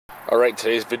Alright,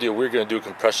 today's video we're going to do a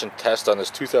compression test on this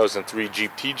 2003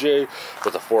 Jeep TJ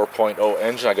with a 4.0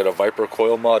 engine. I got a Viper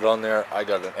coil mod on there. I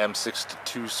got an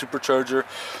M62 supercharger.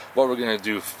 What we're going to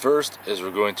do first is we're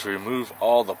going to remove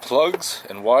all the plugs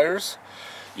and wires.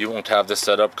 You won't have this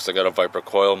set up because I got a Viper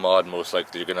coil mod. Most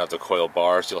likely you're going to have the coil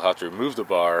bar, so you'll have to remove the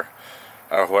bar.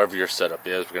 Or however your setup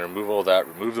is, we're going to remove all that,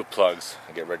 remove the plugs,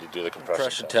 and get ready to do the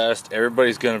compression test.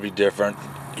 Everybody's going to be different.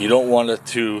 You don't want it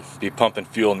to be pumping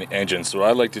fuel in the engine. So what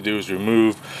I like to do is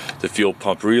remove the fuel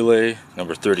pump relay,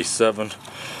 number 37,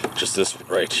 just this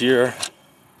right here.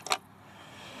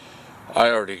 I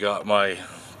already got my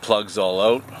plugs all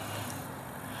out.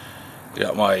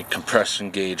 Got my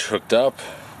compression gauge hooked up.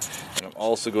 And I'm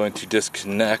also going to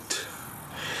disconnect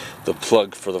the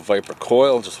plug for the Viper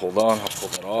coil. Just hold on, I'll pull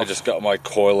that off. I just got my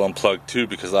coil unplugged too,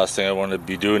 because last thing I wanted to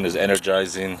be doing is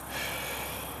energizing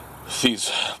these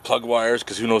plug wires,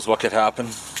 because who knows what could happen.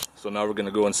 So now we're going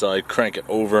to go inside, crank it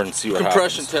over, and see what happens.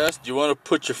 Compression test. You want to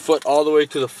put your foot all the way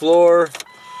to the floor,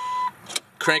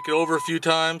 crank it over a few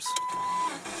times.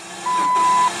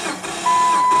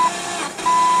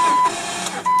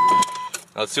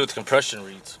 Now let's see what the compression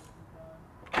reads.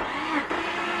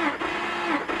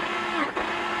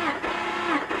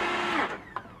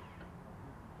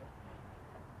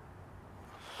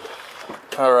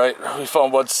 Alright, we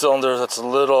found one cylinder that's a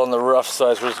little on the rough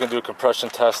side, so we're just going to do a compression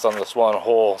test on this one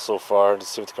hole so far to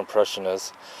see what the compression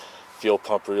is. Fuel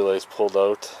pump relay is pulled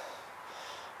out.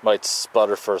 Might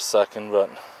sputter for a second,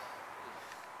 but...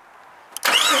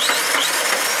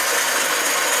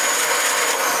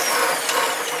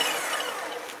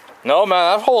 No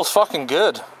man, that hole's fucking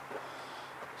good.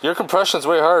 Your compression's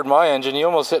way hard, my engine, you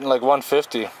almost hitting like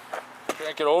 150.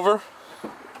 Crank it over.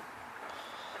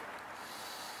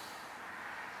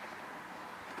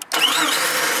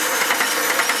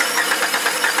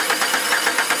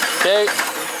 Okay.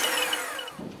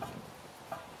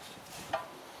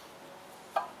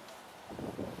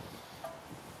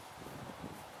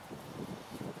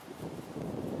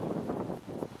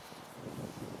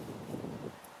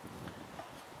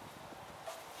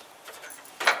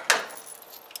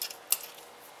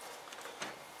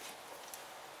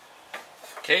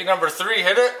 Okay, number 3,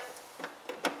 hit it.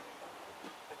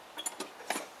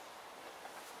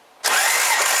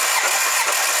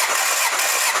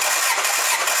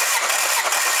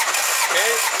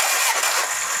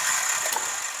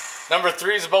 Number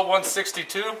 3 is about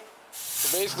 162.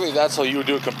 So basically that's how you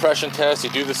do a compression test. You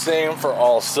do the same for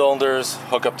all cylinders.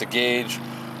 Hook up the gauge,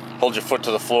 hold your foot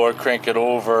to the floor, crank it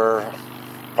over,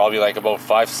 probably like about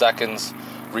 5 seconds.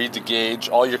 Read the gauge.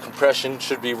 All your compression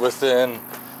should be within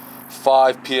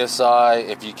 5 psi.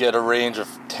 If you get a range of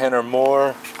 10 or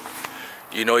more,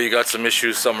 you know you got some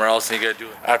issues somewhere else and you gotta do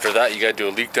it. After that you gotta do a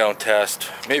leak down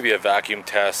test, maybe a vacuum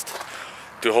test.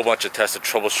 Do a whole bunch of tests to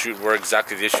troubleshoot where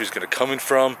exactly the issue is going to come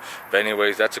from. But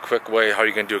anyways, that's a quick way how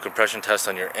you're going to do a compression test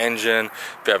on your engine.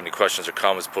 If you have any questions or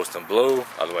comments, post them below.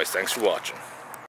 Otherwise, thanks for watching.